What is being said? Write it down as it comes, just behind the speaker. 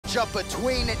matchup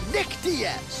between Nick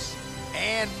Diaz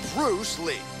and Bruce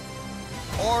Lee.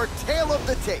 Our tale of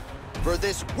the tape for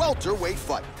this welterweight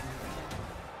fight.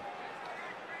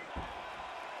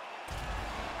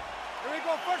 Here we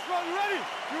go, first round, you ready?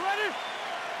 You ready?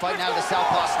 Fighting out of the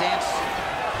southpaw stance.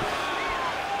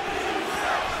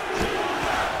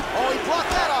 Oh, he blocked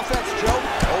that offense, Joe.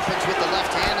 Opens with the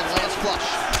left hand and lands flush.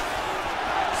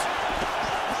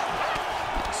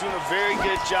 He's doing a very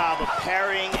good job of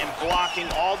parrying and blocking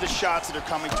all the shots that are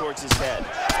coming towards his head.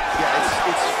 Yeah,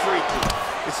 it's freaky.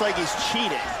 It's like he's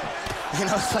cheating. You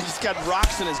know, it's like he's got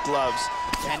rocks in his gloves.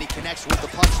 And he connects with the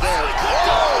punch there.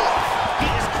 Oh! He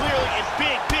is clearly in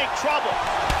big, big trouble.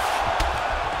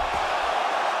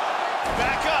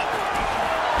 Back up.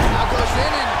 Now goes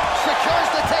in and secures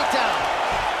the takedown.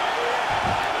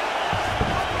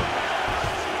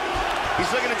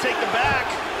 He's looking to take the back.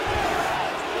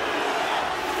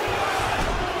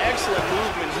 Excellent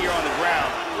movement here on the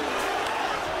ground.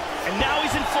 And now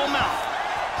he's in full mount.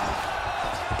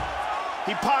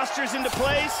 He postures into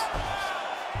place.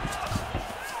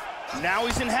 Now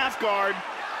he's in half guard.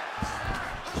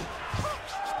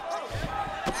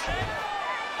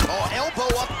 Oh, elbow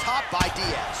up top by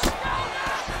Diaz.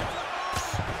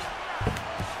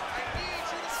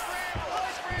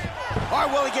 All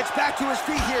right, well, he gets back to his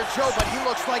feet here, Joe, but he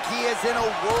looks like he is in a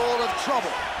world of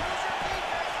trouble.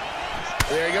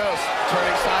 There he goes,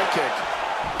 turning side kick.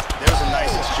 There's a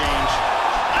nice exchange.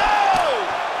 Oh!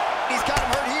 He's got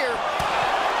him hurt here.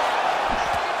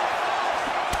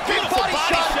 Beautiful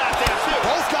body shot there, too.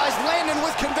 Both guys landing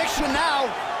with conviction now.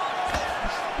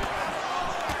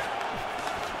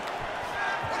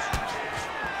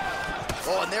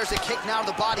 Oh, and there's a kick now to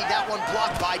the body. That one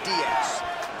blocked by Diaz.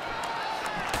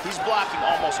 He's blocking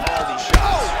almost all these shots.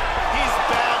 Oh! He's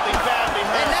badly, badly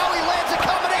hurt. And now he lands a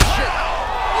combination.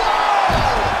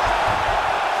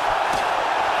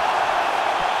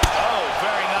 Oh,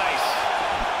 very nice.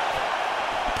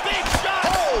 Big shot.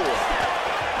 Oh!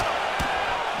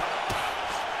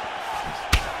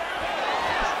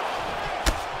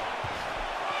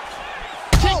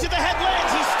 Kick to the head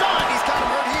lands. He's stunned. He's got him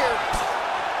hurt here.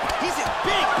 He's in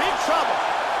big, big trouble.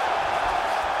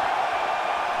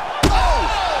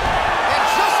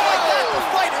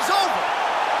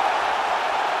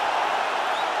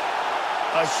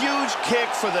 A huge kick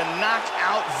for the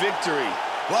knockout victory.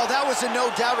 Well, that was a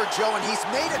no-doubter, Joe, and he's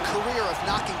made a career of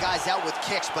knocking guys out with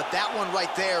kicks, but that one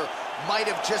right there might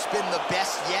have just been the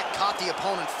best yet. Caught the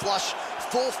opponent flush,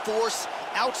 full force,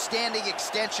 outstanding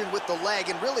extension with the leg,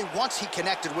 and really once he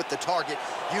connected with the target,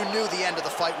 you knew the end of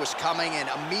the fight was coming, and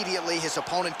immediately his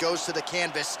opponent goes to the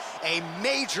canvas. A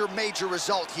major, major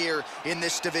result here in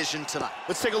this division tonight.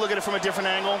 Let's take a look at it from a different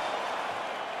angle.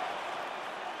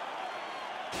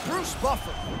 Bruce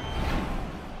Buffer